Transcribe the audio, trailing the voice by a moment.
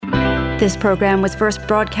This program was first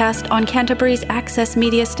broadcast on Canterbury's access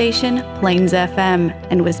media station, Plains FM,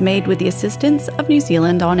 and was made with the assistance of New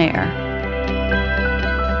Zealand On Air.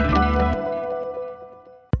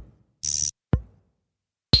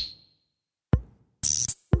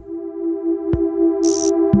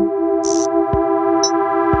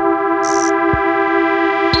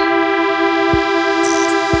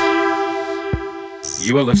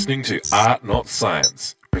 You are listening to Art Not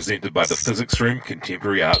Science, presented by the Physics Room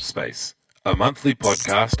Contemporary Art Space, a monthly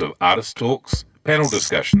podcast of artist talks, panel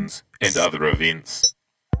discussions, and other events.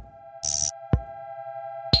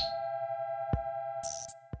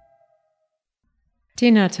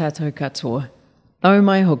 Tēnā tātou katoa. Nau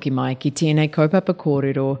mai hoki mai ki tēnei kaupapa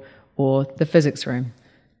kōrero o the Physics Room.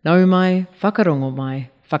 Nau mai, whakarongo mai,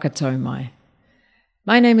 whakatau mai.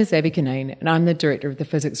 My name is Abby Kinane and I'm the director of the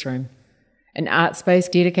Physics Room, an art space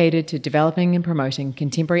dedicated to developing and promoting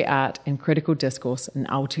contemporary art and critical discourse in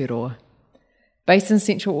Aotearoa. Based in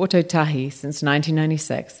central Ōtautahi since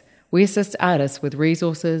 1996, we assist artists with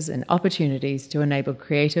resources and opportunities to enable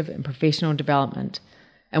creative and professional development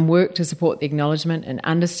and work to support the acknowledgement and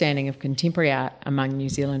understanding of contemporary art among New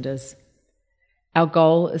Zealanders. Our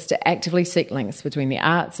goal is to actively seek links between the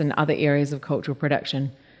arts and other areas of cultural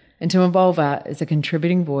production, and to involve art as a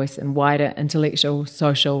contributing voice in wider intellectual,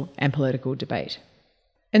 social and political debate.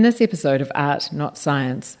 In this episode of Art Not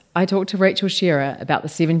Science, I talked to Rachel Shearer about the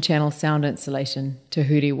 7-channel sound installation, Te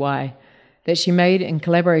Huri Wai, that she made in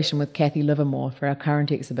collaboration with Cathy Livermore for our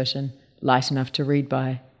current exhibition, Light Enough to Read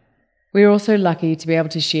By. We are also lucky to be able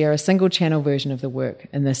to share a single-channel version of the work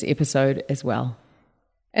in this episode as well.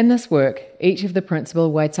 In this work, each of the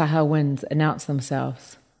principal Waitaha winds announce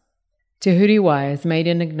themselves. Te Huri Wai is made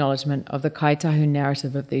in acknowledgement of the kaitahu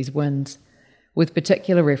narrative of these winds, with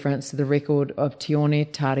particular reference to the record of Tione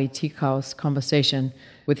Tari Tikau's conversation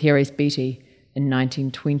with Heres Beatty in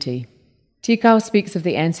 1920. Tikau speaks of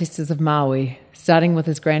the ancestors of Maui, starting with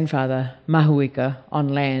his grandfather, Mahuika, on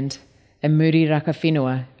land, and Muri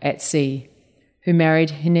Rakawhenua at sea, who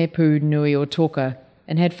married Hine Pū Nui o Toka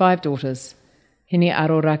and had 5 daughters, Hine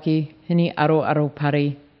Aroraki, Hine Aro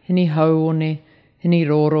Pari, Hine Hauone, Hine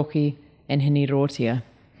Rōroki, and Hine Rotia.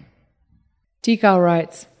 Tikau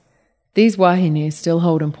writes, "These wahine still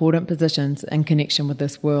hold important positions in connection with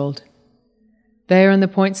this world. They are in the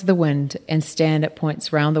points of the wind and stand at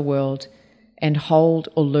points round the world and hold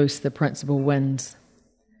or loose the principal winds.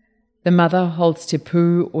 The mother holds te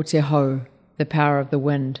pū or te hau, the power of the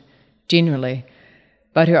wind, generally,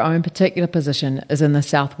 but her own particular position is in the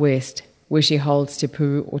southwest, where she holds te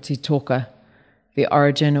pū or te toka, the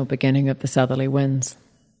origin or beginning of the southerly winds.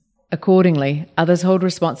 Accordingly, others hold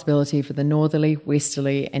responsibility for the northerly,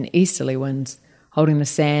 westerly and easterly winds, holding the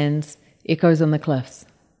sands, echoes on the cliffs.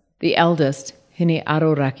 The eldest, Hine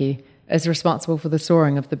Aroraki, is responsible for the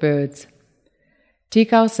soaring of the birds.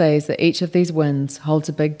 Tikau says that each of these winds holds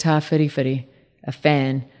a big tā whiriwhiri, a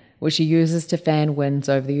fan, which she uses to fan winds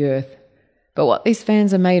over the earth. But what these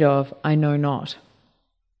fans are made of, I know not."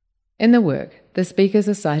 In the work, the speakers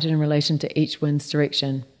are cited in relation to each wind's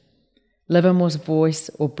direction. Livermore's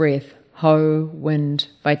voice or breath, ho, wind,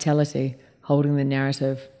 vitality, holding the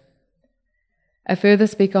narrative. A further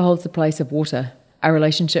speaker holds the place of water, a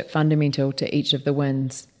relationship fundamental to each of the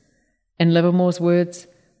winds. In Livermore's words,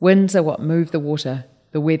 winds are what move the water,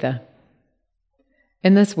 the weather.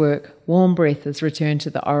 In this work, warm breath is returned to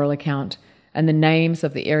the oral account, and the names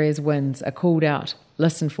of the area's winds are called out,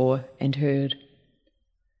 listened for, and heard.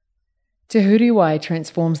 Te Huri Wai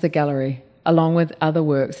transforms the gallery, along with other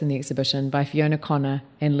works in the exhibition by Fiona Connor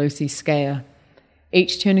and Lucy Scaya,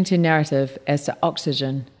 each turning to narrative as to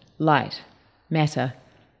oxygen, light, matter,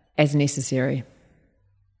 as necessary.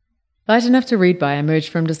 Light Enough to Read By emerged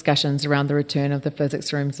from discussions around the return of the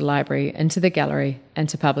Physics Room's library into the gallery and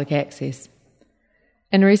to public access.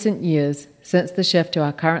 In recent years, since the shift to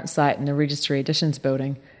our current site in the Registry Editions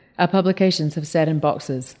building, our publications have sat in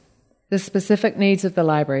boxes. The specific needs of the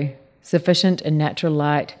library, sufficient and natural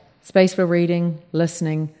light, space for reading,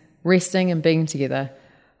 listening, resting and being together,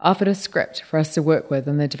 offered a script for us to work with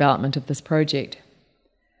in the development of this project.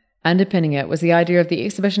 Underpinning it was the idea of the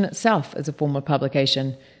exhibition itself as a form of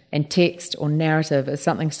publication, and text or narrative as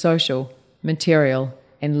something social, material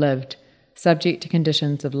and lived, subject to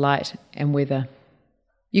conditions of light and weather.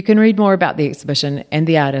 You can read more about the exhibition and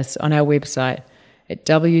the artists on our website at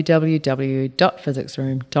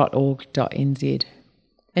www.physicsroom.org.nz.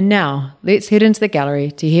 And now, let's head into the gallery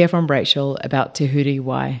to hear from Rachel about Te Huri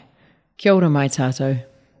Wai. Kia ora mai tātou.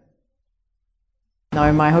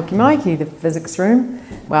 No, mai hoki mai ki the Physics Room.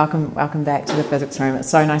 Welcome back to the Physics Room. It's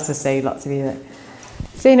so nice to see lots of you that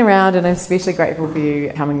seen around, and I'm especially grateful for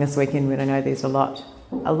you coming this weekend when I know there's a lot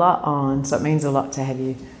a lot on, so it means a lot to have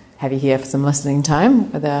you here for some listening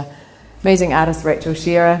time with our amazing artist Rachel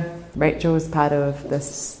Shearer. Rachel is part of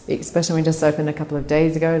this exhibition we just opened a couple of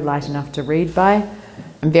days ago, Light Enough to Read By.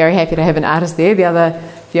 I'm very happy to have an artist there. The other,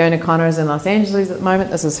 Fiona Connor, is in Los Angeles at the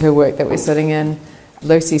moment. This is her work that we're sitting in.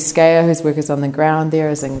 Lucy Scaya, whose work is on the ground there,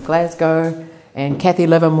 is in Glasgow. And Cathy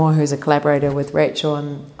Livermore, who's a collaborator with Rachel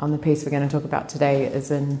on the piece we're going to talk about today, is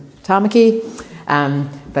in Tamaki.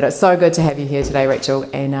 But it's so good to have you here today, Rachel.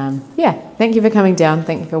 And thank you for coming down.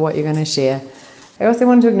 Thank you for what you're going to share. I also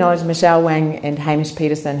wanted to acknowledge Michelle Wang and Hamish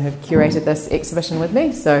Peterson, who've curated this exhibition with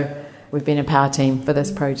me. So we've been a power team for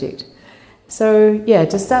this project. So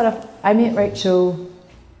to start off, I met Rachel,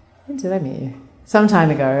 when did I meet you? Some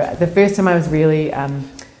time ago. The first time I was really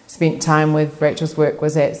spent time with Rachel's work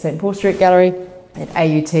was at St Paul Street Gallery at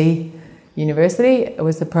AUT University. It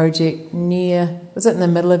was the project was it in the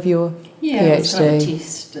middle of your PhD? It was kind of a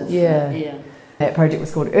test. Yeah. That project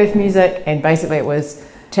was called Earth Music, and basically it was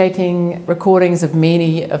taking recordings of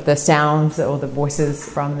many of the sounds or the voices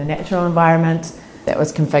from the natural environment that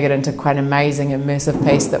was configured into quite an amazing immersive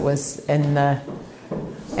piece that was in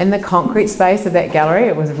the concrete space of that gallery.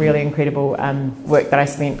 It was a really incredible work that I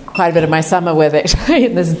spent quite a bit of my summer with, actually,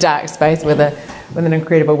 in this dark space with an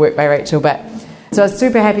incredible work by Rachel. So I was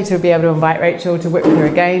super happy to be able to invite Rachel to work with her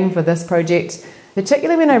again for this project,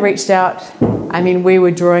 particularly when I reached out. I mean, we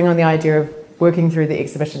were drawing on the idea of working through the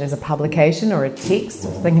exhibition as a publication or a text,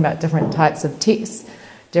 thinking about different types of texts,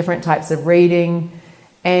 different types of reading.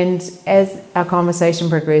 And as our conversation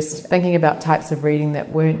progressed, thinking about types of reading that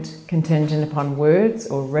weren't contingent upon words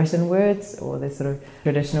or written words or the sort of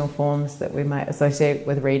traditional forms that we might associate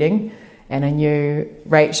with reading. And I knew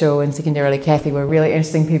Rachel and secondarily Cathy were really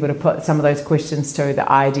interesting people to put some of those questions to, the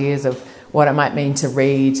ideas of what it might mean to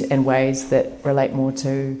read in ways that relate more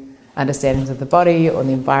to understandings of the body or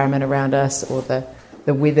the environment around us or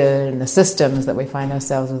the weather and the systems that we find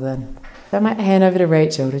ourselves within. So I might hand over to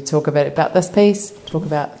Rachel to talk a bit about this piece, talk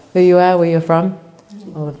about who you are, where you're from,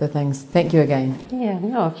 all of the things. Thank you again. Yeah,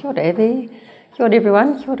 kia ora Abby, kia ora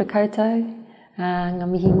everyone, kia ora koutou, ngā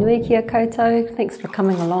mihi nui kia koutou, thanks for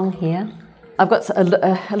coming along here. I've got a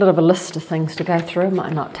little of a list of things to go through, I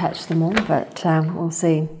might not touch them all, but we'll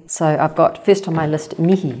see. So I've got first on my list,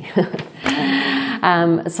 mihi.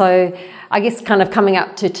 So I guess kind of coming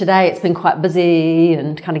up to today, it's been quite busy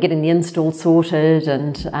and kind of getting the install sorted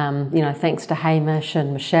and, thanks to Hamish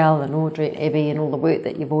and Michelle and Audrey and Abby and all the work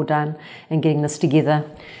that you've all done in getting this together,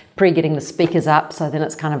 getting the speakers up, so then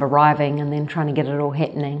it's kind of arriving and then trying to get it all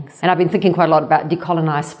happening. And I've been thinking quite a lot about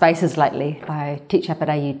decolonised spaces lately. I teach up at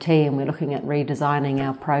AUT and we're looking at redesigning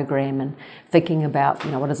our program and thinking about,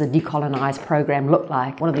 what does a decolonised program look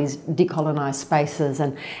like? What are these decolonised spaces?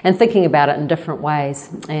 And thinking about it in different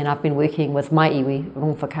ways. And I've been working with my iwi,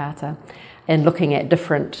 rongo whakaata, and looking at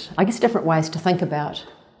different ways to think about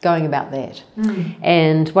going about that.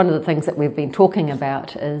 And one of the things that we've been talking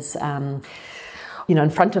about is in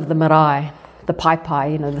front of the marae, the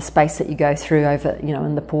paipai, the space that you go through over,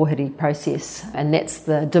 in the pōhiri process. And that's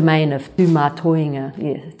the domain of tūmā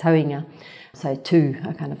toinga. So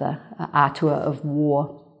a kind of a atua of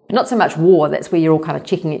war. Not so much war, that's where you're all kind of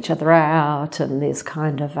checking each other out, and there's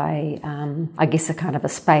kind of a kind of a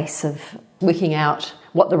space of working out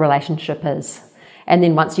what the relationship is. And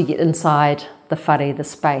then once you get inside the whare, the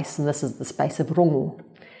space, and this is the space of rongo.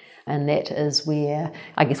 And that is where,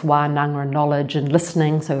 I guess, wānanga and knowledge and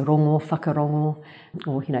listening, so rongo, whakarongo,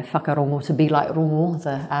 or, whakarongo to be like rongo,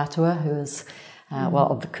 the atua, who is,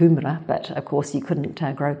 of the kumara, but of course you couldn't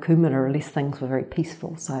grow kumara unless things were very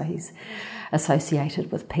peaceful, so he's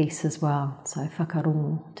associated with peace as well. So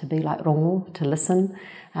whakarongo, to be like rongo, to listen,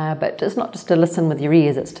 but it's not just to listen with your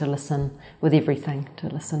ears, it's to listen with everything, to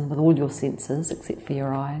listen with all your senses except for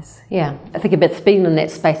your eyes. Yeah, I think about being in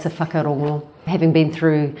that space of whakarongo, having been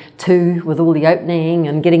through 2 with all the opening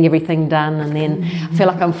and getting everything done, and then I feel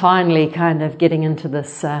like I'm finally kind of getting into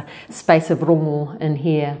this space of rongo in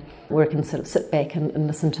here where I can sort of sit back and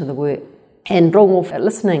listen to the work. And rongo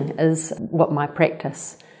listening is what my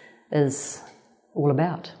practice is all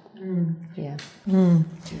about. Yeah.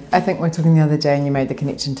 I think we were talking the other day and you made the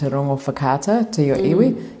connection to rongo whakaata, to your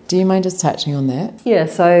iwi. Do you mind just touching on that? Yeah,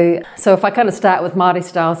 so if I kind of start with Māori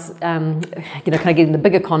styles, kind of getting the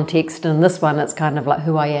bigger context, and this one it's kind of like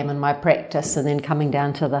who I am and my practice, and then coming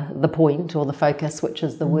down to the point or the focus, which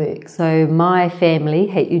is the work. So my family,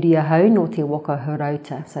 he uriahau no te waka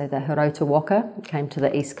Hirota, so the Hirota waka came to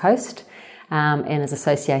the east coast. And is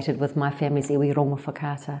associated with my family's iwi rongo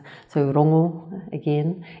whakaata. So rongo,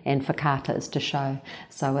 again, and whakaata is to show.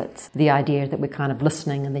 So it's the idea that we're kind of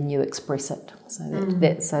listening and then you express it. So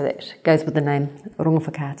that goes with the name rongo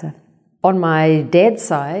whakaata. On my dad's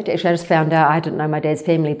side, actually I just found out, I didn't know my dad's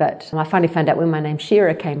family, but I finally found out where my name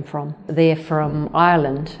Shearer came from. They're from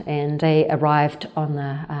Ireland, and they arrived on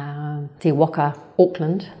the Te Waka,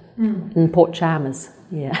 Auckland, in Port Chalmers.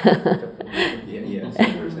 Yeah.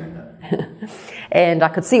 And I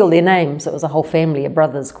could see all their names. It was a whole family of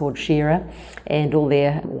brothers called Shearer, and all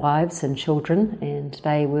their wives and children, and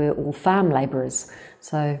they were all farm labourers.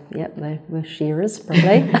 So, yep, they were shearers,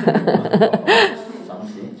 probably.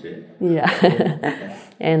 Yeah.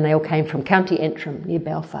 And they all came from County Antrim, near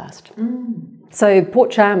Belfast. So Port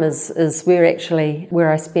Chalmers is where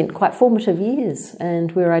I spent quite formative years,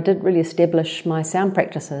 and where I did really establish my sound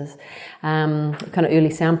practices, kind of early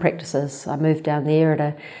sound practices. I moved down there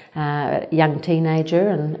at a young teenager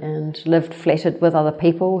and lived flattered with other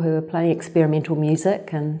people who were playing experimental music,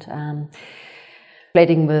 and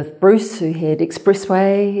flatting with Bruce, who had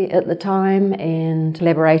Expressway at the time, and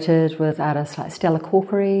collaborated with artists like Stella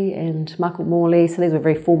Corkery and Michael Morley. So these were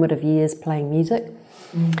very formative years playing music.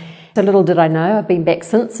 So little did I know, I've been back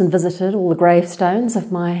since and visited all the gravestones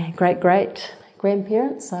of my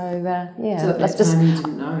great-great-grandparents. So, yeah. So at that time you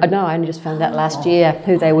didn't know? No, I only just found out last year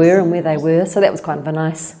who they were and where they were. So that was kind of a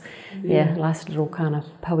nice little kind of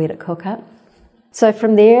poetic hookup. So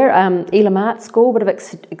from there, Elam Art School, bit of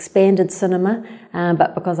expanded cinema,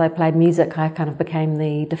 but because I played music, I kind of became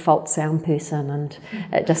the default sound person, and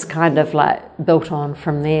it just kind of like built on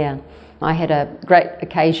from there. I had a great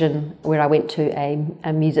occasion where I went to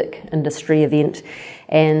a music industry event,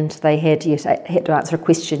 and they had to answer a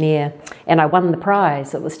questionnaire, and I won the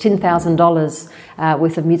prize. It was $10,000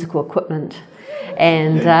 worth of musical equipment,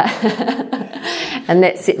 and and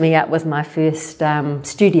that set me up with my first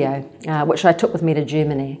studio, which I took with me to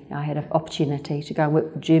Germany. I had an opportunity to go and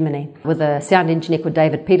work with Germany with a sound engineer called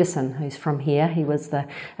David Peterson, who's from here. He was the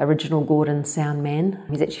original Gordon sound man.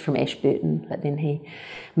 He's actually from Ashburton, but then he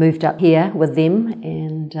moved up here with them,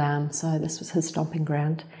 and so this was his stomping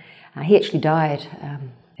ground. He actually died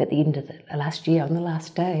at the end of last year, on the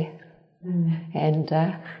last day. And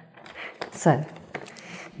so,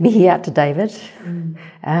 be out to David.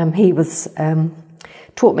 He was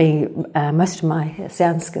taught me most of my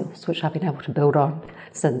sound skills, which I've been able to build on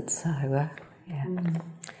since. So,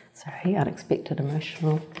 sorry, unexpected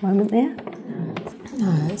emotional moment there.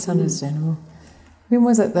 No, it's understandable. When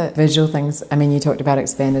was it that visual things, I mean, you talked about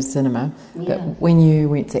expanded cinema, but when you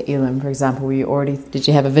went to Elam, for example, did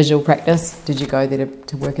you have a visual practice? Did you go there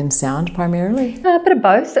to work in sound primarily? A bit of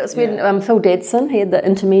both. It was when Phil Dadson, he had the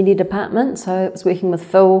intermedia department, so it was working with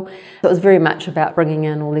Phil. It was very much about bringing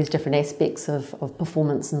in all these different aspects of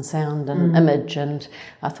performance and sound and image, and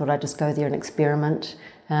I thought I'd just go there and experiment.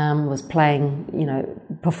 Was playing,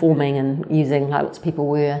 performing and using, like lots of people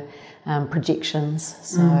were, projections.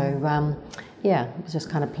 So, it was just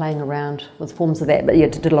kind of playing around with forms of that. But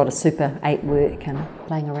did a lot of Super 8 work and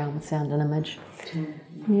playing around with sound and image.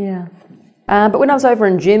 Yeah. But when I was over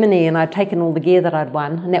in Germany and I'd taken all the gear that I'd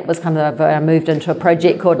won, and that was kind of, I moved into a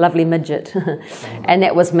project called Lovely Midget. And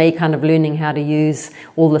that was me kind of learning how to use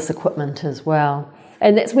all this equipment as well.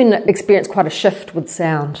 And that's when I experienced quite a shift with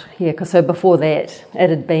sound. So before that, it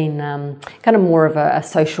had been kind of more of a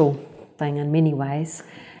social thing in many ways.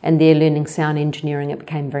 And there, learning sound engineering, it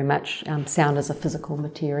became very much sound as a physical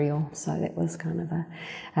material. So that was kind of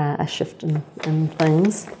a shift in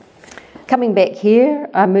things. Coming back here,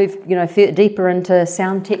 I moved, deeper into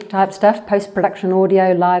sound tech type stuff, post-production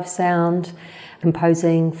audio, live sound,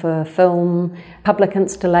 composing for film, public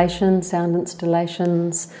installations, sound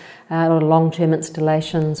installations, a lot of long-term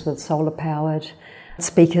installations with solar-powered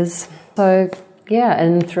speakers. So,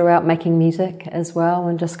 and throughout making music as well,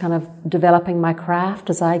 and just kind of developing my craft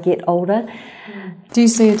as I get older. Do you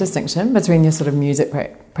see a distinction between your sort of music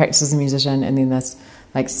practice as a musician and then this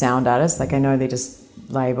like sound artist? Like I know they're just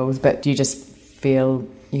labels, but do you just feel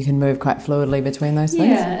you can move quite fluidly between those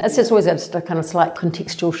things? Yeah, it's just always just a kind of slight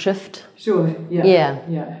contextual shift. Sure,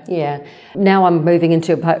 Yeah. Now I'm moving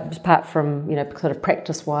into, apart from, sort of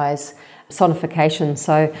practice-wise, sonification.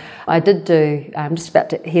 So I did do, I'm just about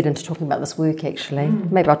to head into talking about this work actually.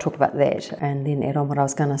 Maybe I'll talk about that and then add on what I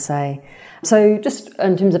was going to say. So just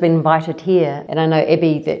in terms of being invited here, and I know,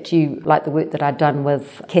 Abby, that you like the work that I'd done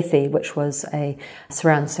with Cathy, which was a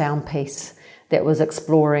surround sound piece that was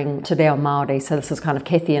exploring Te Reo Māori. So this is kind of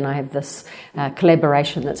Cathy and I have this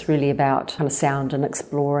collaboration that's really about kind of sound and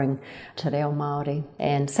exploring Te Reo Māori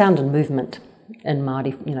and sound and movement in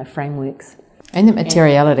Māori, frameworks. And the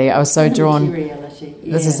materiality, I was so drawn. Materiality,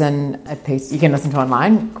 This is in a piece you can listen to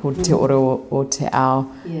online called Te Oro or Te Ao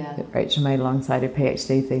that Rachel made alongside her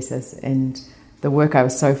PhD thesis. And the work I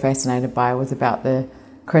was so fascinated by was about the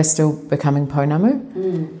crystal becoming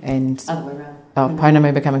pounamu. And other way around.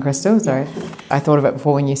 Pounamu becoming crystal, sorry. I thought of it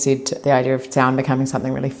before when you said the idea of sound becoming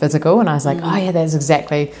something really physical, and I was like, oh yeah, that's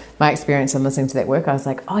exactly my experience in listening to that work. I was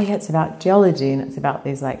like, oh yeah, it's about geology, and it's about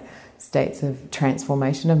these like states of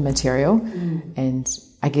transformation of material. And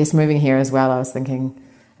I guess moving here as well, I was thinking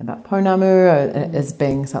about Pounamu as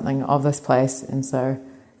being something of this place, and so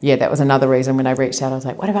yeah, that was another reason when I reached out. I was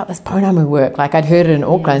like, what about this Pounamu work? Like I'd heard it in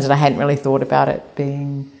Auckland, and I hadn't really thought about it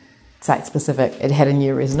being site specific. It had a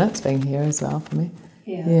new resonance being here as well for me.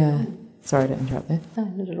 Yeah. Sorry to interrupt there. No,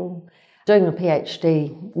 not at all. Doing a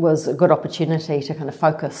PhD was a good opportunity to kind of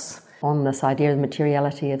focus on this idea of the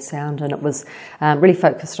materiality of sound, and it was really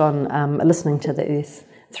focused on listening to the earth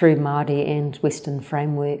through Māori and Western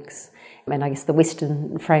frameworks. And I guess the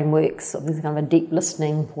Western frameworks, there's kind of a deep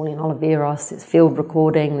listening, Pauline Oliveros, there's field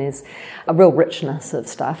recording, there's a real richness of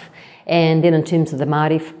stuff. And then in terms of the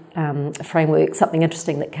Māori framework, something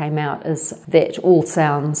interesting that came out is that all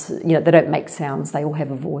sounds, they don't make sounds, they all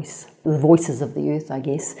have a voice. The voices of the earth, I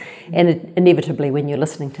guess. And inevitably when you're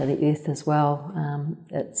listening to the earth as well,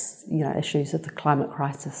 it's, issues of the climate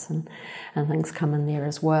crisis and things come in there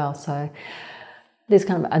as well. So there's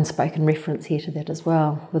kind of an unspoken reference here to that as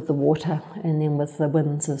well, with the water and then with the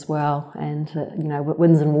winds as well. And,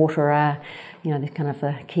 winds and water are, they're kind of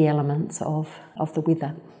the key elements of the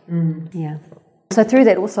weather. Yeah. So through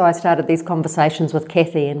that also I started these conversations with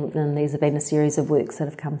Cathy, and these have been a series of works that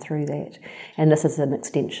have come through that. And this is an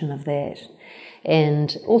extension of that.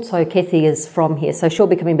 And also Cathy is from here, so she'll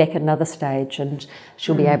be coming back at another stage and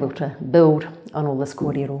she'll be able to build on all this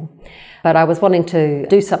kōrero. But I was wanting to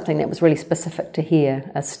do something that was really specific to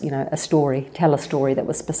here, tell a story that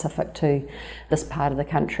was specific to this part of the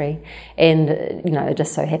country. And, it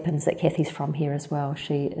just so happens that Cathy's from here as well.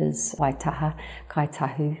 She is Waitaha,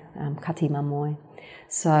 Kaitahu, Kati Mamoi.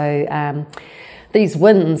 So these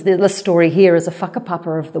winds, this story here is a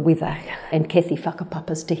whakapapa of the weather, and Cathy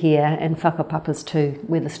whakapapas to here and whakapapas to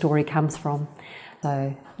where the story comes from.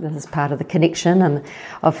 So this is part of the connection and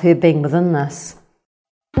of her being within this.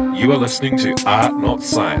 You are listening to Art Not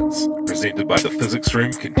Science, presented by the Physics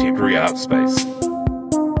Room Contemporary Art Space.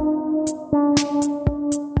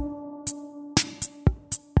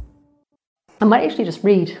 I might actually just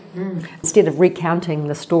read, instead of recounting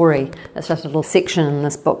the story. It's just a little section in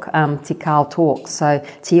this book, Te Kao Talks. So,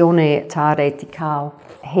 Te One Tare Te Kao.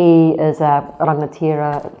 He is a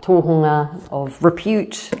rangatira tohunga of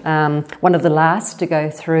repute, one of the last to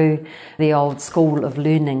go through the old school of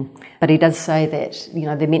learning. But he does say that,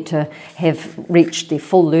 they're meant to have reached their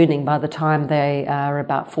full learning by the time they are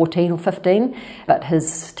about 14 or 15, but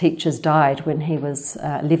his teachers died when he was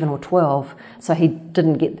 11 or 12, so he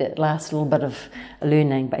didn't get that last little bit of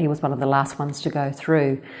learning, but he was one of the last ones to go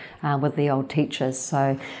through with the old teachers.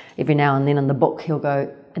 So every now and then in the book he'll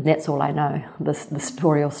go, and that's all I know. The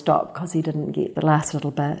story will stop because he didn't get the last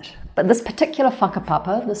little bit. But this particular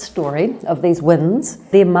whakapapa, this story of these winds,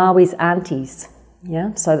 they're Maui's aunties.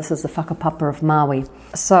 Yeah, so this is the whakapapa of Maui.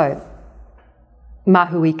 So,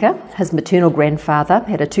 Mahuika, his maternal grandfather,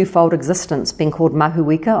 had a twofold existence, being called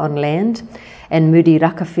Mahuika on land and Muri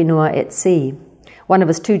Rakawhenua at sea. One of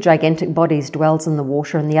his two gigantic bodies dwells in the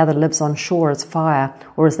water and the other lives on shore as fire,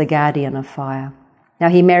 or as the guardian of fire. Now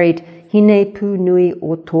he married Hine Pu Nui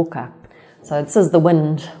o Toka. So this is the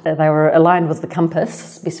wind. They were aligned with the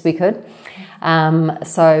compass, as best we could.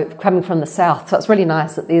 So coming from the south. So it's really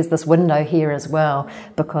nice that there's this window here as well,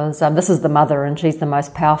 because this is the mother and she's the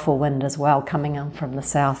most powerful wind as well, coming in from the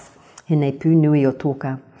south. Hine Pu Nui o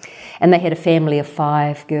Toka. And they had a family of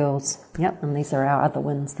 5 girls. Yep, and these are our other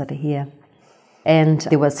winds that are here. And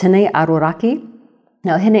there was Hine Aroraki.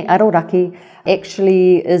 Now Hine Aroraki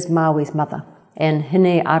actually is Maui's mother. And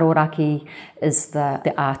Hine Aroraki is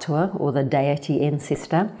the atua, or the deity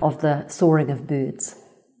ancestor, of the soaring of birds.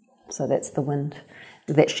 So that's the wind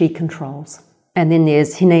that she controls. And then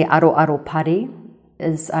there's Hine Aro Pari,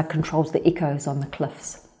 controls the echoes on the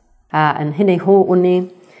cliffs. And Hine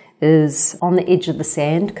Ho'one is on the edge of the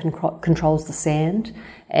sand, controls the sand,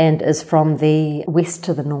 and is from the west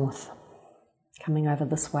to the north, coming over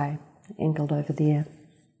this way, angled over there.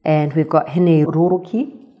 And we've got Hine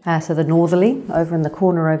Roroki, so the northerly, over in the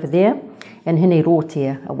corner over there, and Hine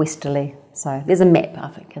Rotia, a westerly. So there's a map, I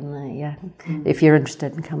think, in the if you're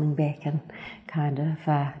interested in coming back and kind of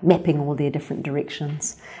mapping all their different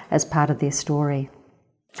directions as part of their story.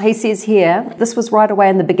 He says here, this was right away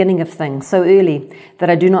in the beginning of things, so early that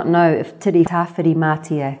I do not know if Te Huri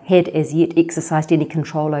Wai had as yet exercised any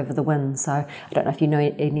control over the wind. So I don't know if you know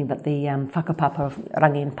any, but the whakapapa of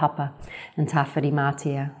Rangi and Papa and Te Huri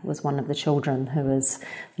Wai was one of the children who was,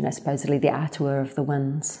 supposedly the atua of the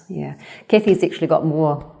winds. Yeah, Cathy's actually got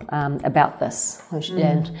more about this,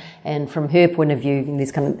 and from her point of view,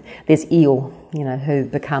 there's Eel, who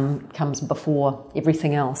comes before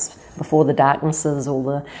everything else, before the darknesses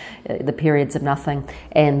or the periods of nothing.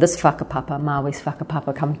 And this whakapapa, Māui's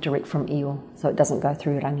whakapapa, comes direct from Eel, so it doesn't go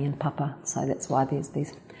through Rangi and Papa. So that's why there's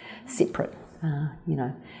these separate,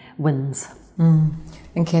 winds.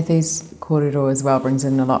 And Cathy's kōrero as well brings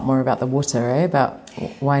in a lot more about the water, about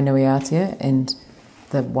Wainui and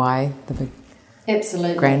the Wai, the big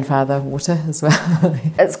Absolutely. grandfather water as well.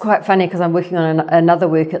 It's quite funny because I'm working on another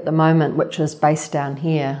work at the moment which is based down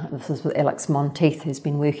here. This is with Alex Monteith, who's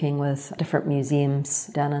been working with different museums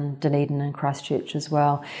down in Dunedin and Christchurch as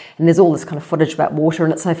well. And there's all this kind of footage about water,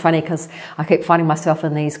 and it's so funny because I keep finding myself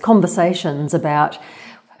in these conversations about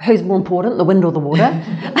who's more important, the wind or the water.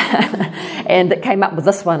 And it came up with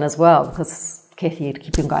this one as well because Cathy had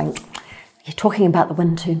kept on going, you're talking about the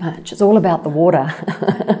wind too much. It's all about the water.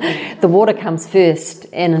 The water comes first,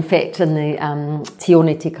 and in fact in the Te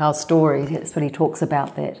One Te Kao story, that's what he talks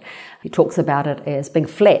about that. He talks about it as being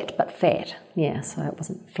flat but fat. Yeah, so it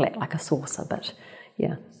wasn't flat like a saucer, but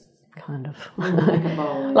yeah, kind of. Like a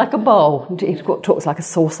bowl. Like a bowl. He talks like a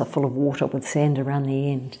saucer full of water with sand around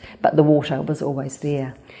the end, but the water was always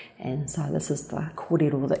there. And so this is the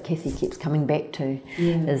kōrero that Cathy keeps coming back to,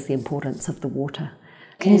 is the importance of the water.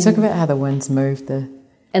 Can you talk about how the winds move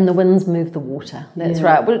And the winds move the water. That's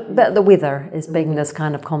right. Well, the weather is being this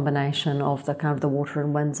kind of combination of the kind of the water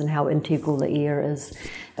and winds, and how integral the air is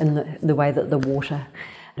in the way that the water,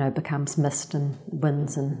 becomes mist and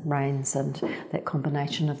winds and rains, and that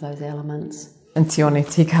combination of those elements. And Te One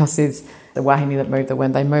Te Kao says the wahine that move the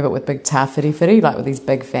wind, they move it with big tāwhiriwhiri, like with these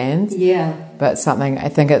big fans. Yeah. But I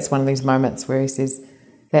think it's one of these moments where he says,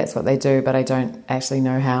 that's what they do, but I don't actually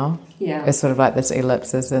know how. Yeah. It's sort of like this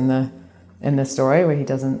ellipsis in the story where he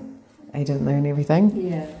didn't learn everything.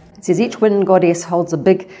 Yeah. It says each wind goddess holds a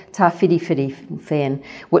big tāwhiriwhiri fan,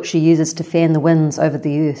 which she uses to fan the winds over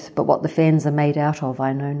the earth, but what the fans are made out of,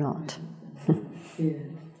 I know not. Yeah.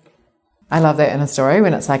 I love that in a story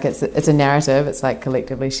when it's like it's a narrative, it's like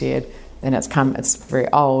collectively shared, and it's very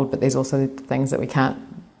old, but there's also things that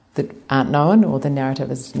aren't known, or the narrative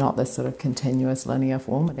is not this sort of continuous linear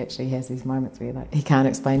form. It actually has these moments where he can't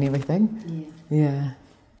explain everything.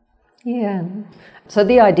 Yeah. So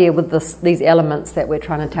the idea with these elements that we're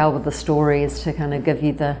trying to tell with the story is to kind of give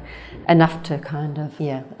you enough to kind of,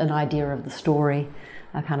 an idea of the story,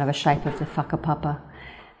 a kind of a shape of the whakapapa.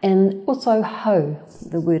 And also ho,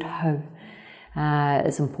 the word ho,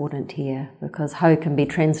 is important here, because ho can be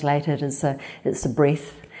translated as it's a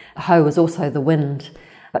breath. Ho is also the wind.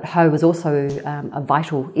 But ho is also a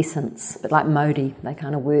vital essence, but like Māori, they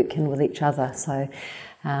kind of work in with each other. So,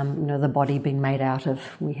 the body being made out of,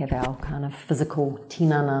 we have our kind of physical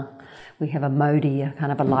tinana, we have a Māori, a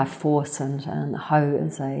kind of a life force, and ho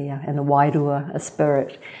is and a wairua, a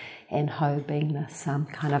spirit, and ho being this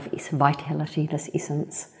kind of vitality, this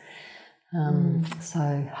essence.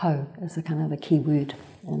 So ho is a kind of a key word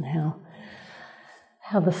in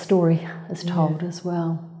how the story is told as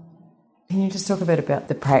well. Can you just talk a bit about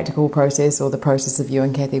the practical process, or the process of you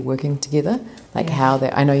and Cathy working together? How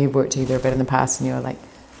that, I know you've worked together a bit in the past and you're like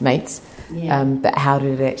mates, but how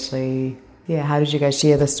did it actually, how did you guys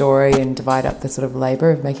share the story and divide up the sort of labour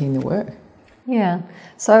of making the work? Yeah,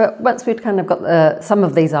 so once we'd kind of got some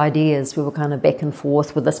of these ideas, we were kind of back and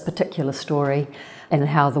forth with this particular story and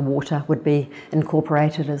how the water would be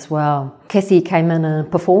incorporated as well. Cathy came in and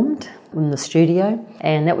performed in the studio,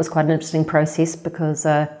 and that was quite an interesting process because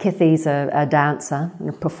Cathy's a dancer and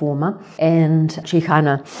a performer, and she kind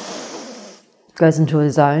of goes into her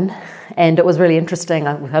zone, and it was really interesting.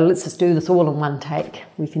 Let's just do this all in one take.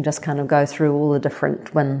 We can just kind of go through all the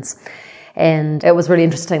different winds. And it was really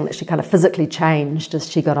interesting that she kind of physically changed as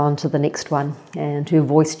she got on to the next one, and her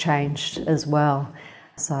voice changed as well.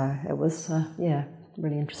 So it was,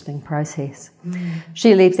 really interesting process.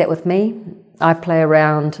 She leaves that with me. I play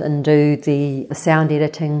around and do the sound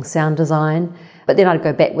editing, sound design, but then I'd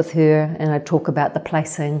go back with her and I'd talk about the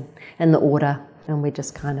placing and the order, and we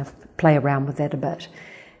just kind of play around with that a bit.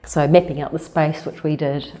 So mapping out the space, which we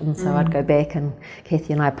did, and so I'd go back and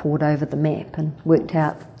Cathy and I pored over the map and worked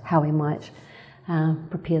out how we might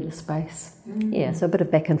prepare the space. Yeah, so a bit of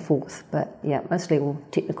back and forth, but mostly all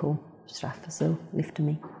technical stuff is still left to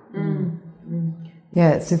me.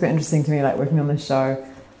 Yeah, it's super interesting to me, like working on this show.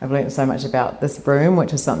 I've learned so much about this room,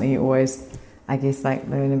 which is something you always, I guess, like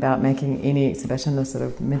learn about making any exhibition, the sort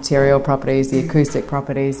of material properties, the acoustic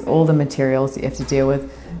properties, all the materials that you have to deal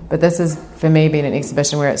with. But this has, for me, been an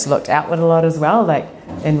exhibition where it's looked outward a lot as well, like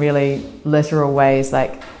in really literal ways,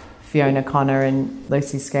 like Fiona Connor and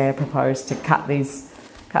Lucy Scare proposed to cut these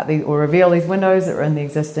or reveal these windows that were in the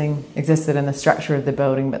existed in the structure of the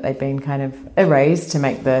building, but they've been kind of erased to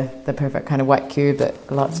make the perfect kind of white cube that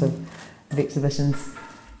lots of exhibitions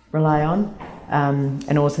rely on.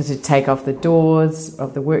 And also to take off the doors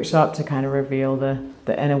of the workshop to kind of reveal the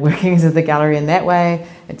inner workings of the gallery in that way,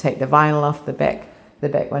 and take the vinyl off the back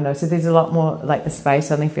window. So there's a lot more, like the space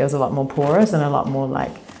suddenly feels a lot more porous and a lot more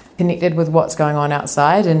like connected with what's going on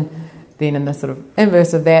outside. And then in the sort of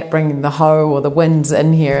inverse of that, bringing the hoe or the winds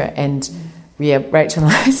in here. And Rachel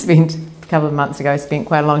and I spent a couple of months ago, spent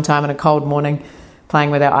quite a long time on a cold morning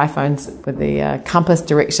playing with our iPhones with the compass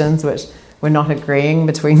directions, which we're not agreeing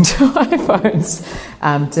between two iPhones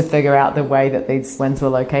to figure out the way that these winds were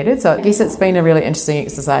located. So I guess it's been a really interesting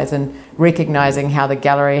exercise in recognising how the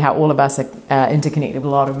gallery, how all of us are interconnected with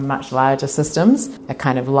a lot of much larger systems, a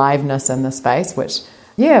kind of liveness in the space, which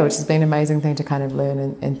has been an amazing thing to kind of learn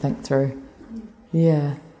and think through.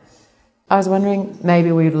 Yeah. I was wondering,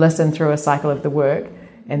 maybe we'd listen through a cycle of the work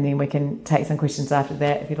and then we can take some questions after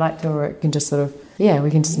that if you'd like to, or it can just sort of,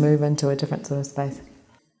 we can just move into a different sort of space.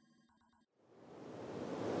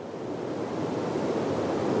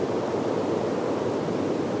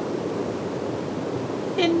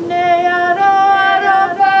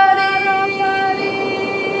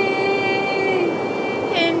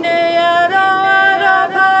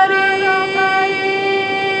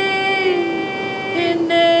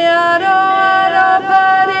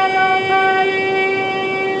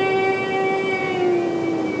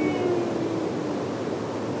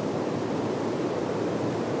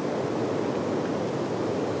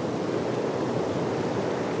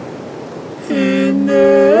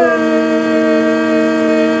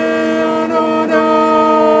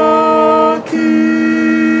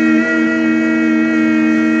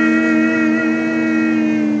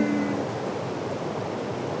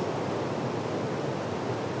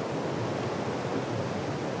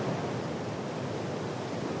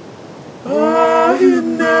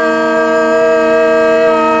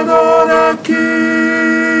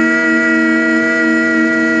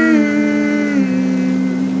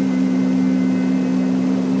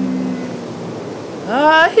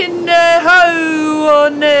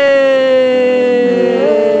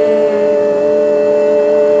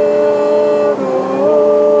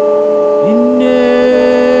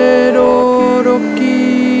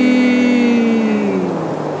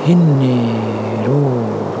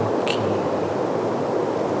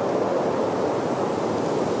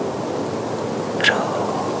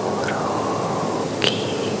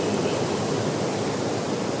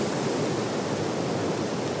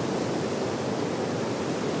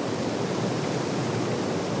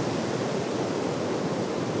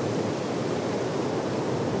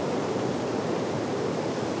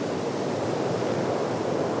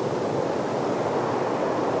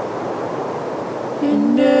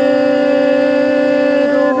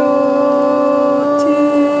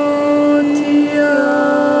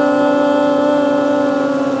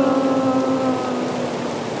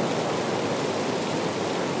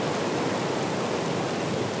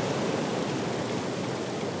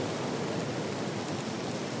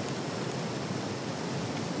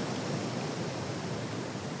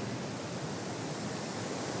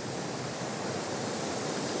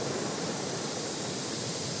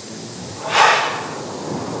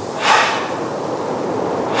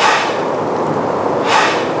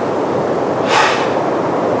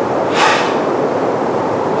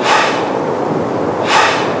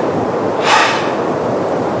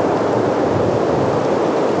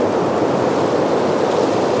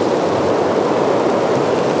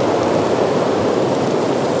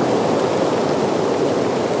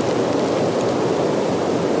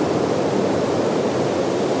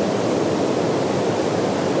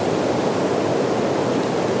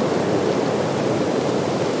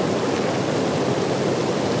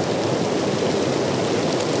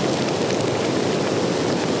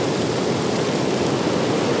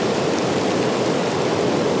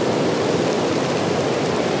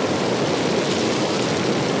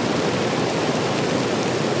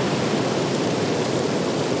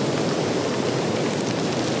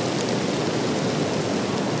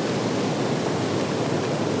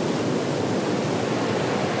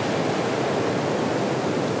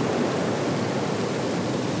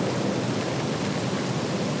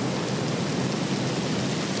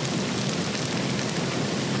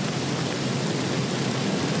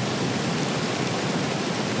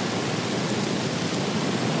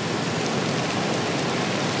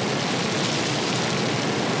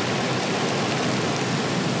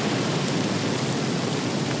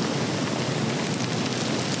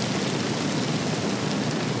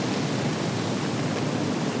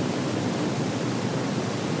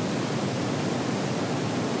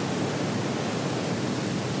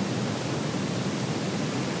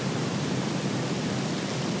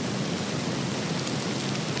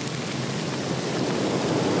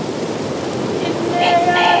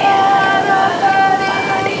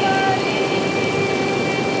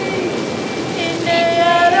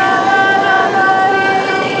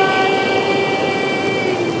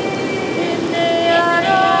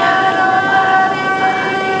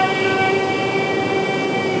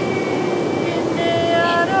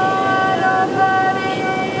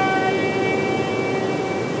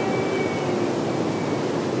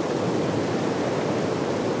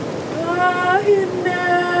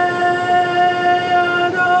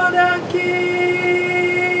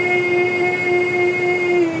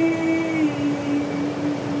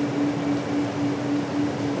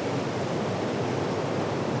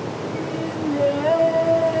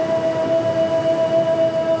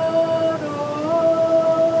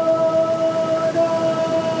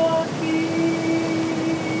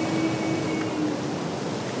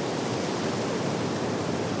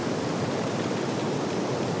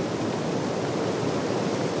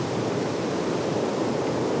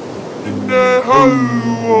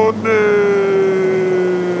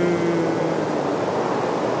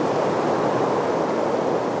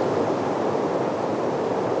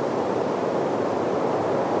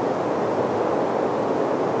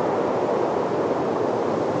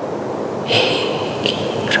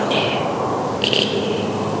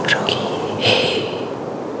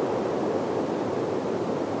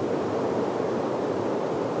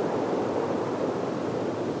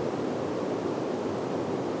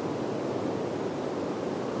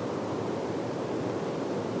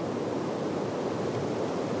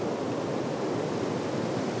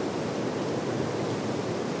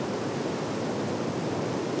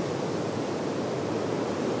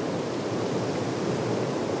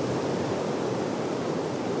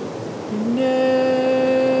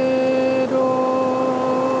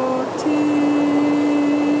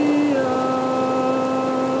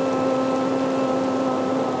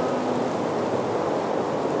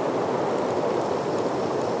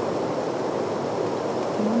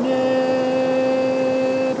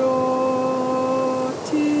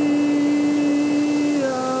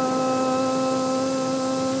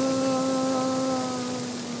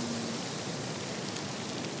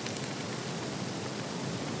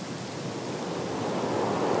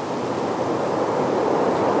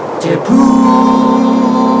 Te puo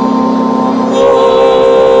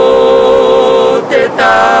te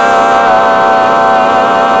taka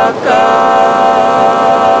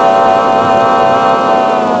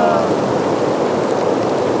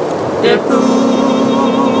Te puo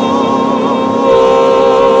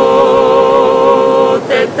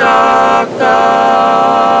te taka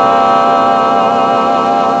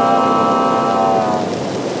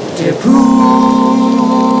Te puo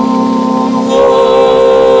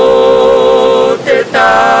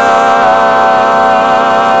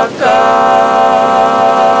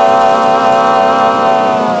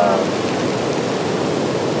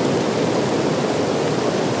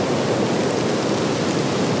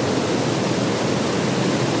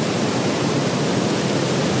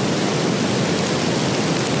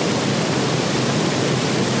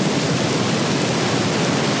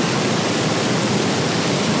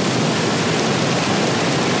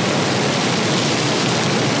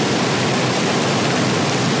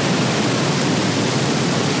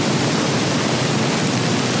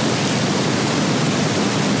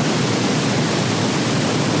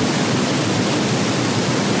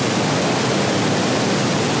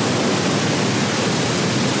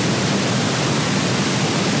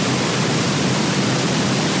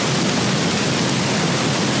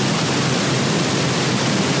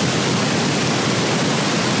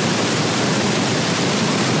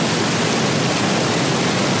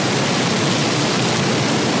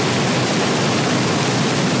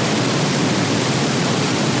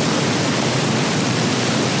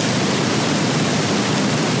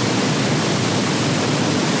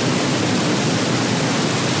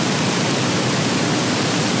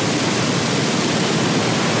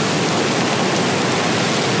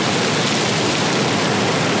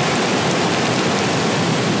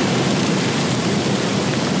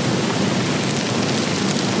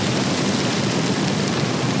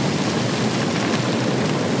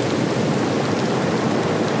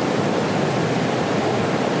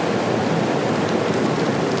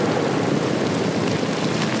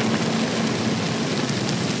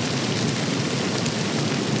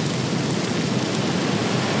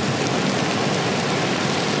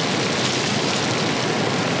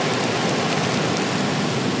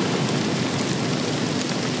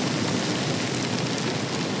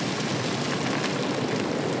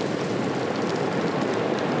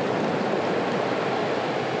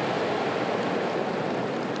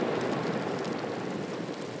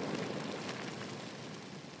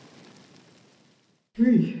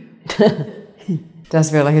Does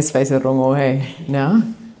feel like his face is rongo, hey? No?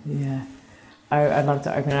 Yeah. I'd love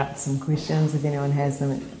to open up some questions if anyone has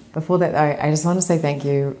them. Before that, though, I just want to say thank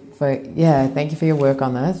you for your work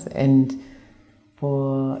on this and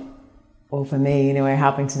for me, anyway,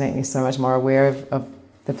 helping to make me so much more aware of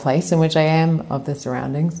the place in which I am, of the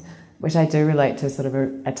surroundings, which I do relate to sort of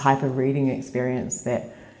a type of reading experience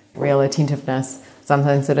that real attentiveness.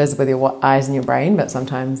 Sometimes it is with your eyes and your brain, but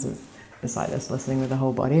sometimes it's like this, listening with the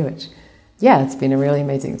whole body, which, yeah, it's been a really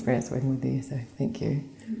amazing experience working with you, so thank you.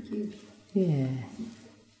 Thank you. Yeah.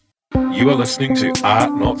 You are listening to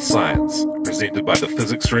Art Not Science, presented by the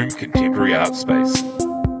Physics Room Contemporary Art Space.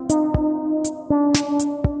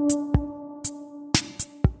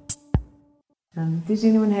 Did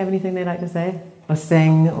anyone have anything they'd like to say? Or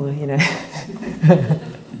sing, or,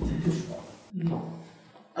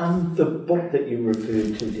 The book that you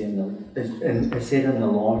referred to then, is that in the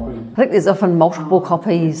library? I think there's often multiple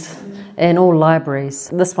copies in all libraries.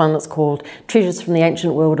 This one that's called Treasures from the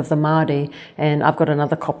Ancient World of the Māori, and I've got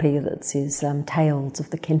another copy that says Tales of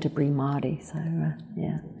the Canterbury Māori. So,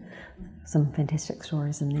 yeah, some fantastic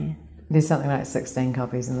stories in there. There's something like 16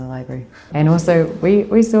 copies in the library. And also,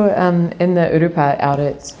 we saw in the urupa out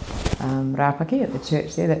at Rapaki, at the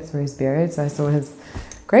church there, that's where he's buried, so I saw his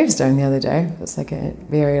gravestone the other day. It's like a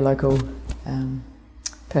very local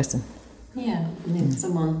person. Yeah, and then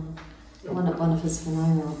one of his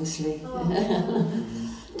whanaunga, obviously,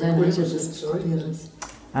 donated this copy of his.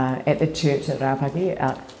 At the church at Rapaki,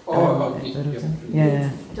 out at Littleton.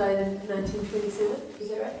 Yeah. Died in 1927, is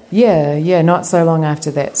that right? Yeah, not so long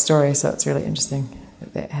after that story, so it's really interesting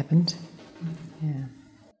that happened. Yeah.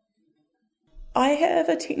 I have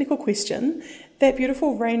a technical question. That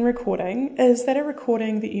beautiful rain recording, is that a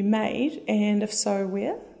recording that you made, and if so,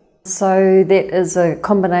 where? So that is a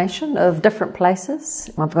combination of different places.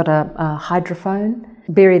 I've got a hydrophone,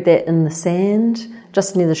 buried that in the sand,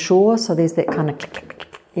 just near the shore, so there's that kind of click, click, click.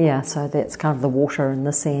 Yeah, so that's kind of the water and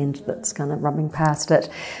the sand that's kind of rubbing past it.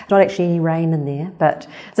 Not actually any rain in there, but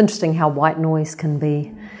it's interesting how white noise can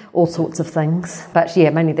be all sorts of things. But yeah,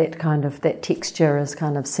 mainly that texture is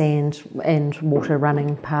kind of sand and water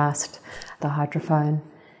running past the hydrophone.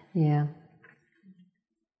 Yeah.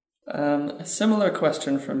 A similar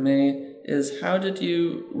question from me is, how did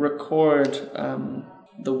you record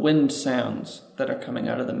the wind sounds that are coming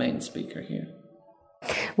out of the main speaker here?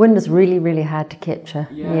 Wind is really, really hard to capture.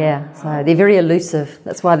 Yeah, so they're very elusive.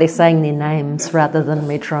 That's why they're saying their names rather than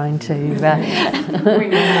me trying to.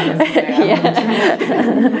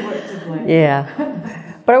 Yeah.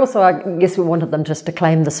 But also, I guess we wanted them just to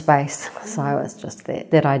claim the space. So it's just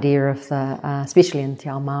that idea of the, especially in Te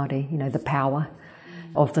Ao Māori, the power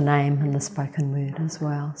of the name and the spoken word as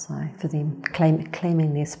well. So for them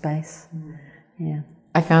claiming their space. Yeah.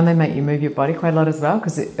 I found they make you move your body quite a lot as well,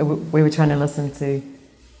 because we were trying to listen to,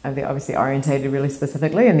 they're obviously orientated really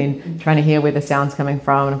specifically, and then trying to hear where the sound's coming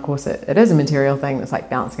from. And of course it is a material thing that's like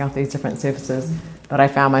bouncing off these different surfaces. But I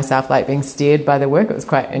found myself like being steered by the work. It was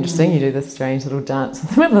quite interesting. You do this strange little dance in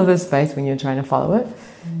the middle of the space when you're trying to follow it.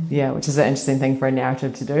 Yeah, which is an interesting thing for a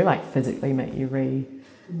narrative to do, like physically make you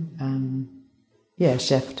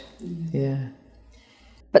shift. Yeah.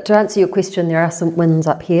 But to answer your question, there are some winds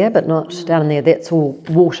up here, but not down there. That's all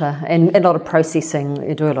water and a lot of processing.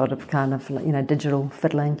 You do a lot of kind of, digital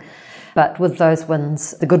fiddling. But with those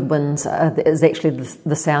winds, the good winds is actually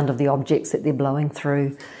the sound of the objects that they're blowing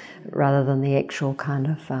through rather than the actual kind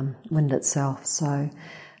of wind itself. So,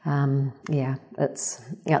 it's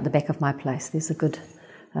out the back of my place. There's a good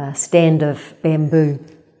stand of bamboo.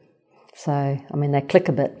 So, they click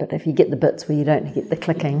a bit, but if you get the bits where you don't get the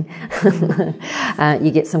clicking,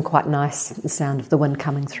 you get some quite nice sound of the wind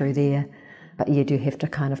coming through there. But you do have to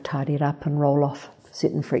kind of tidy it up and roll off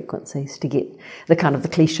certain frequencies to get the kind of the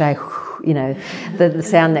cliche, the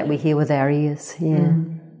sound that we hear with our ears. Yeah.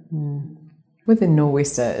 With the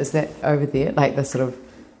nor'wester, is that over there, like the sort of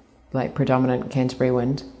like predominant Canterbury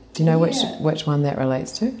wind? Do you know which one that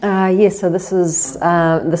relates to? So this is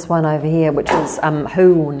this one over here, which is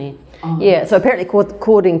Hauone. Yeah, so apparently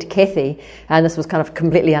according to Cathy, and this was kind of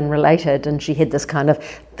completely unrelated, and she had this kind of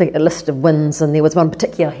a list of winds, and there was one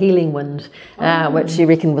particular healing wind, which she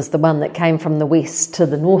reckoned was the one that came from the west to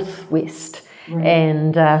the northwest. Right.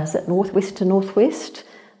 And is it northwest to northwest?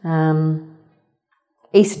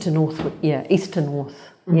 East to north, east to north.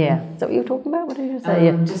 Mm-hmm. Yeah, is that what you were talking about? What did you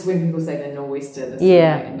say? Just when people say the nor'wester, this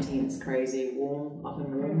like intense, crazy, warm,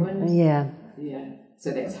 often warm wind. Yeah. So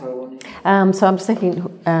that's Hauone. So I'm just thinking,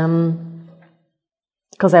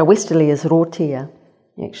 because our westerly is rotia,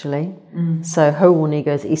 actually. So Hauone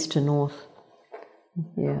goes east to north.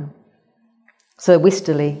 Yeah. So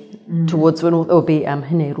westerly towards north will be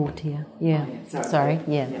hine rotia. Yeah. Sorry.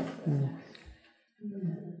 Yeah.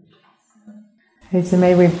 Okay, so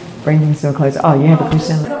maybe we bring things to a close. Oh, you have a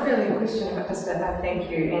question? It's not really a question, but just a thank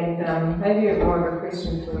you, and maybe more of a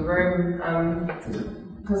question for the room.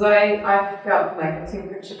 Because I felt like a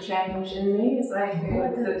temperature change in me as I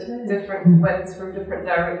heard the different winds from different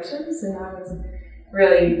directions, and I was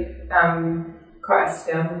really quite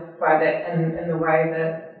astounded by that in the way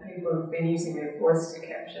that people have been using their voice to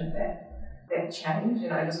capture that change,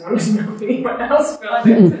 and I just wanted to know if anyone else felt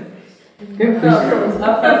it. I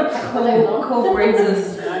felt it incorporates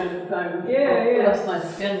across my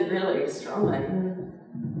skin really strongly.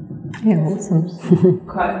 Yeah, awesome.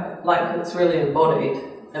 Quite like it's really embodied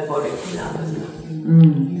now, isn't it?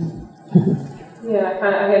 Yeah, I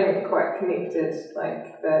hadn't quite connected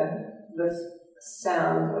like the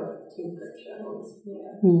sound of temperature.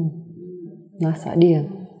 Nice idea.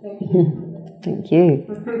 Thank you.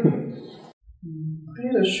 I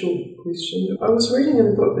had a short question. I was reading in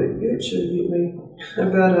a book that you actually lent me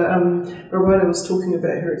about a writer was talking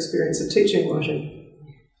about her experience of teaching writing.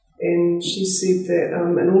 And she said that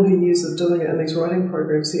in all her years of doing it in these writing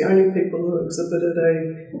programs, the only people who exhibited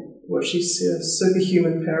what she said,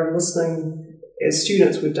 superhuman power of listening as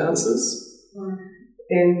students were dancers.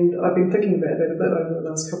 And I've been thinking about that a bit over the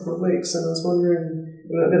last couple of weeks, and I was wondering,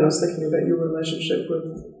 then I was thinking about your relationship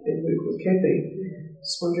with and work with Cathy.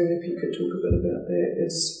 Just wondering if you could talk a bit about that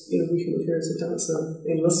as, working with her as a dancer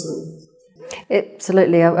and listening.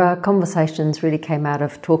 Absolutely. Our conversations really came out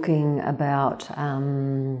of talking about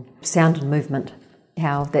sound and movement,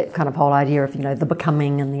 how that kind of whole idea of, the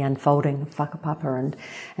becoming and the unfolding of whakapapa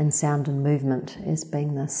and sound and movement as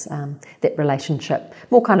being this, that relationship,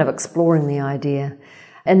 more kind of exploring the idea.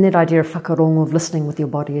 And that idea of whakarongo, of listening with your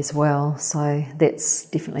body as well. So that's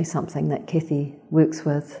definitely something that Cathy works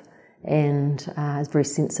with and is very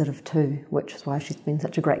sensitive to, which is why she's been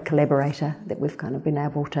such a great collaborator, that we've kind of been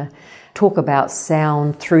able to talk about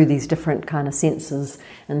sound through these different kind of senses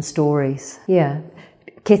and stories. Yeah,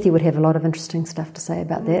 Cathy would have a lot of interesting stuff to say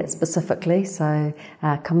about that specifically, so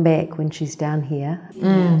come back when she's down here.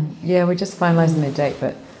 Yeah, we're just finalising the date,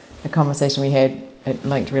 but the conversation we had, it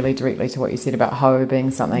linked really directly to what you said about ho being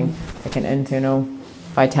something like an internal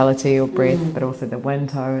vitality or breath, but also the wind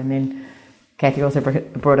ho, and then Cathy also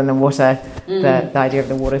brought in the water, the idea of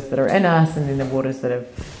the waters that are in us and then the waters that have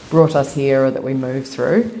brought us here or that we move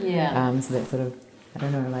through. Yeah. So that sort of, I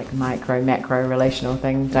don't know, like micro, macro relational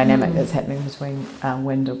thing, dynamic that's happening between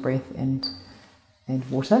wind or breath and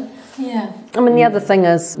water. Yeah. I mean, the other thing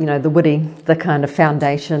is, the wiri, the kind of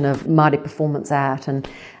foundation of Māori performance art, and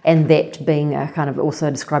that being a kind of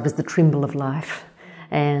also described as the tremble of life.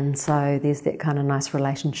 And so there's that kind of nice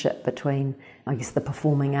relationship between, I guess, the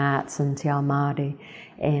performing arts and Te Ao Māori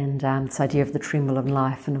and this idea of the tremble of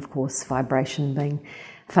life, and of course vibration being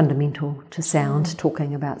fundamental to sound,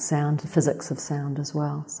 talking about sound, the physics of sound as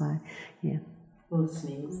well. So, yeah. We'll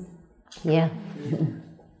sneeze. Yeah.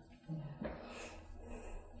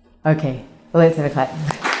 Okay, well, let's have a clap.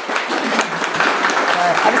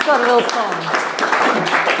 I just got a little song.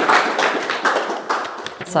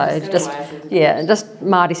 So just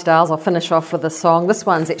Māori styles. I'll finish off with a song. This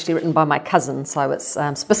one's actually written by my cousin, so it's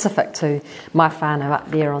specific to my whānau up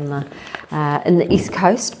there on the in the East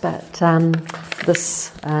Coast. But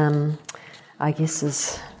this, I guess,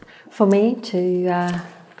 is for me to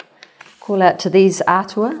call out to these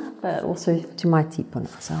atua, but also to my tipuna.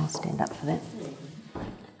 So I'll stand up for that.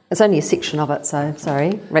 It's only a section of it, so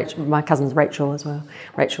sorry. Rachel, my cousin's Rachel as well.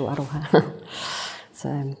 Rachel Aroha.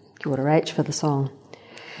 So kia ora, Rach, for the song.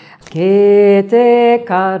 Ke te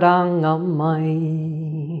karanga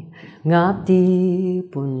mai ngā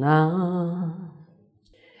tipuna,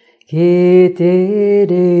 ke te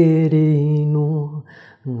rere no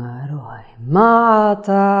ngā roi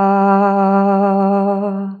mata,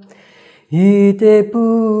 i te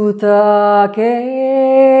puta ke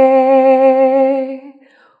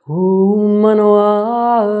umano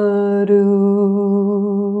aru,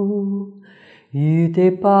 i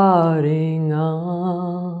te parenga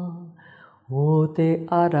o te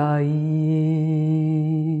arai.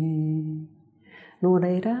 Nō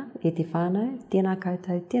reira, e te whānau, tēnā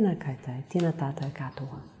koutou, tēnā koutou, tēnā tātou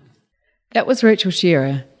katoa. That was Rachel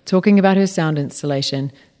Shearer talking about her sound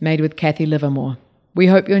installation made with Cathy Livermore. We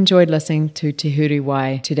hope you enjoyed listening to Te Huri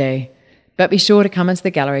Wai today, but be sure to come into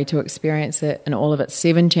the gallery to experience it in all of its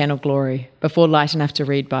 7-channel glory before Light Enough to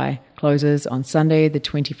Read By closes on Sunday the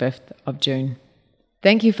 25th of June.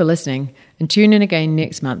 Thank you for listening, and tune in again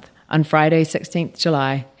next month on Friday 16th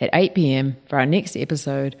July at 8 p.m. for our next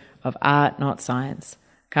episode of Art Not Science.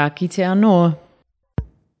 Ka kite anō.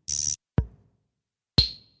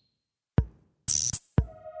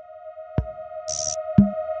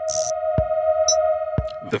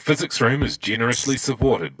 The Physics Room is generously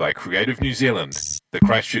supported by Creative New Zealand, the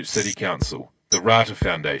Christchurch City Council, the Rata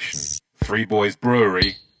Foundation, Three Boys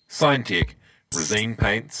Brewery, Signtech, Resine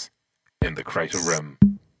Paints, and the Crater Rim.